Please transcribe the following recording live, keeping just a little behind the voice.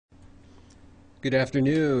Good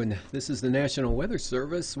afternoon. This is the National Weather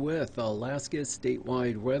Service with Alaska's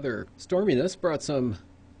statewide weather. Storminess brought some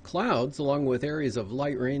clouds along with areas of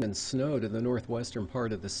light rain and snow to the northwestern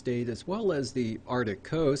part of the state as well as the Arctic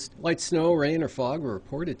coast. Light snow, rain, or fog were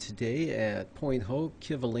reported today at Point Hope,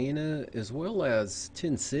 Kivalina, as well as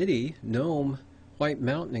Tin City, Nome, White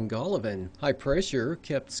Mountain, and Golovin. High pressure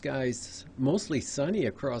kept skies mostly sunny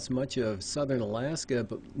across much of southern Alaska,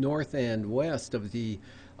 but north and west of the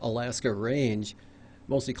Alaska Range.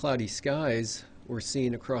 Mostly cloudy skies were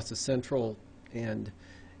seen across the central and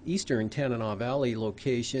eastern Tanana Valley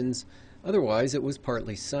locations. Otherwise, it was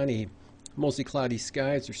partly sunny. Mostly cloudy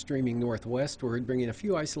skies are streaming northwestward, bringing a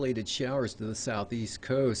few isolated showers to the southeast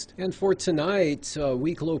coast. And for tonight,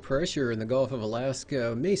 weak low pressure in the Gulf of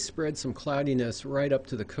Alaska may spread some cloudiness right up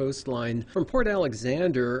to the coastline from Port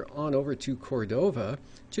Alexander on over to Cordova.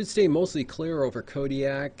 It should stay mostly clear over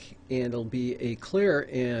Kodiak, and it'll be a clear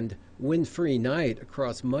and wind-free night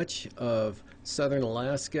across much of southern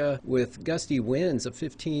Alaska, with gusty winds of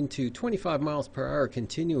 15 to 25 miles per hour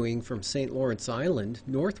continuing from St. Lawrence Island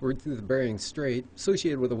northward through the Bering Strait,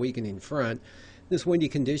 associated with a weakening front. This windy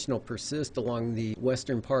condition will persist along the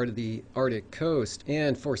western part of the Arctic coast.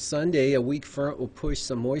 And for Sunday, a weak front will push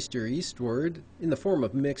some moisture eastward in the form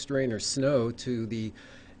of mixed rain or snow to the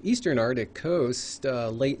eastern Arctic coast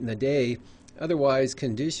late in the day. Otherwise,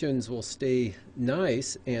 conditions will stay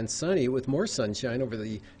nice and sunny with more sunshine over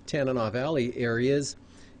the Tanana Valley areas.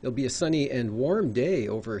 It'll be a sunny and warm day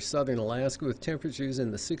over southern Alaska with temperatures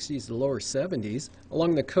in the 60s to lower 70s.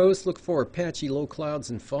 Along the coast, look for patchy low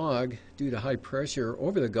clouds and fog due to high pressure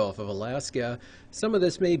over the Gulf of Alaska. Some of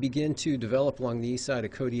this may begin to develop along the east side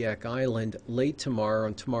of Kodiak Island late tomorrow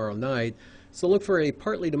and tomorrow night. So look for a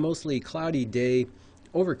partly to mostly cloudy day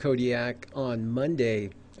over Kodiak on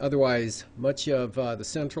Monday. Otherwise, much of the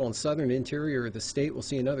central and southern interior of the state will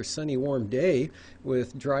see another sunny, warm day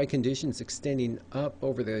with dry conditions extending up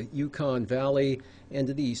over the Yukon Valley and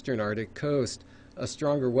to the eastern Arctic coast. A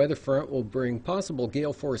stronger weather front will bring possible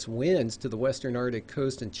gale force winds to the western Arctic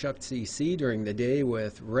coast and Chukchi Sea during the day,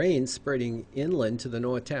 with rain spreading inland to the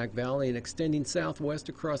Noatak Valley and extending southwest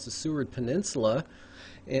across the Seward Peninsula.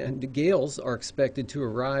 And gales are expected to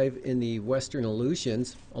arrive in the western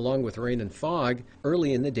Aleutians, along with rain and fog,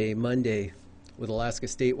 early in the day Monday. With Alaska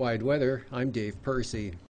statewide weather, I'm Dave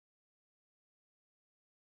Percy.